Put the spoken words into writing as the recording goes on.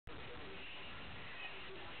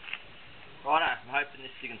in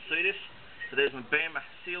this so you can see this. So there's my Bama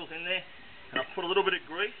seals in there, and I put a little bit of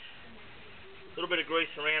grease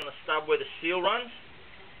around the stub where the seal runs,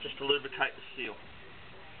 just to lubricate the seal.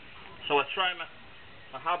 So I throw my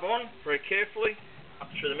hub on very carefully, up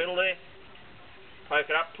through the middle there, poke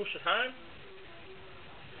it up, push it home.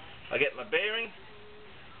 I get my bearing,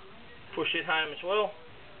 push it home as well.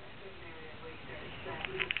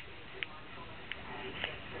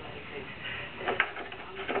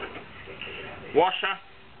 Washer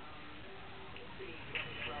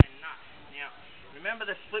and nut. Now, remember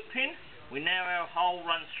the split pin? Our hole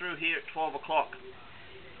runs through here at 12 o'clock.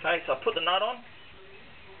 Okay, so I put the nut on.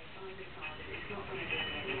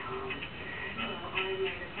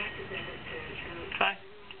 Okay,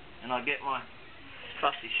 and I get my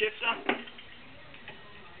trusty shifter.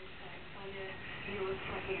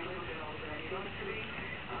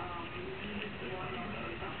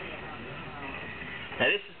 Now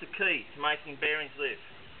this is the key to making bearings live.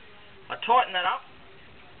 I tighten that up,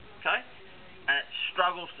 okay, and it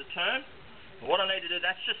struggles to turn. And what I need to do,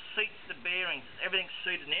 that just seats the bearings. Everything's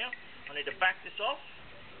seated now. I need to back this off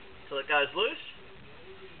until it goes loose,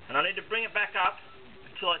 and I need to bring it back up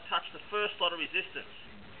until I touch the first lot of resistance.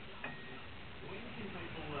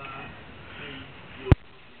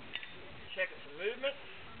 Check it for movement.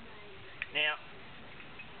 Now,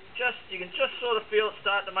 you can just sort of feel it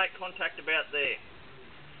start to make contact about there.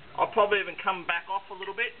 I'll probably even come back off a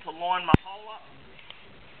little bit to line my hole up.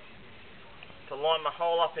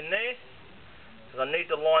 In there, because I need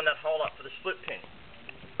to line that hole up for the split pin.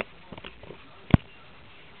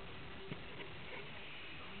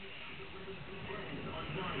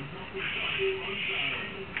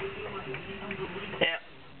 Now,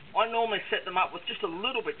 I normally set them up with just a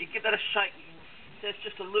little bit. You give that a shake, there's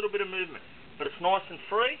just a little bit of movement, but it's nice and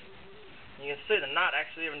free. You can see the nut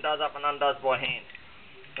actually even does up and undoes by hand.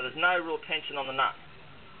 So there's no real tension on the nut.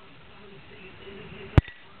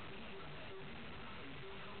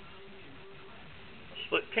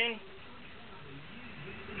 Split pin.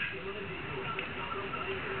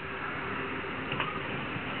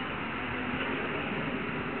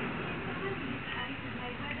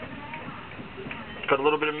 Got a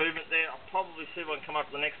little bit of movement there. I'll probably see if I can come up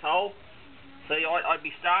to the next hole. See, I'd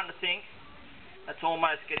be starting to think that's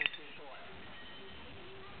almost getting too tight.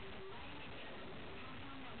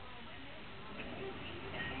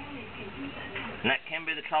 And that can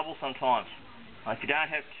be the trouble sometimes. If you don't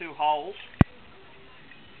have two holes,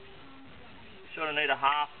 you sort of need a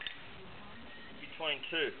half between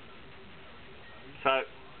two. So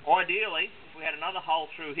ideally, if we had another hole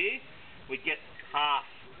through here, we'd get half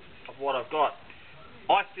of what I've got.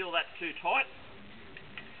 I feel that's too tight.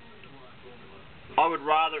 I would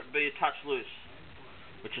rather it be a touch loose,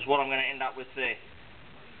 which is what I'm going to end up with there.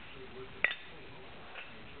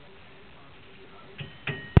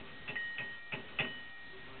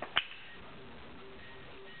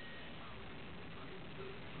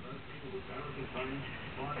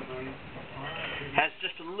 Has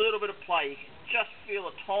just a little bit of play. You can just feel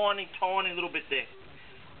a tiny little bit there.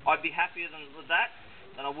 I'd be happier with that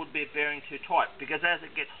than I would be a bearing too tight, because as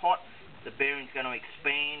it gets hot, the bearing's going to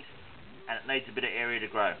expand and it needs a bit of area to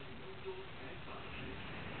grow.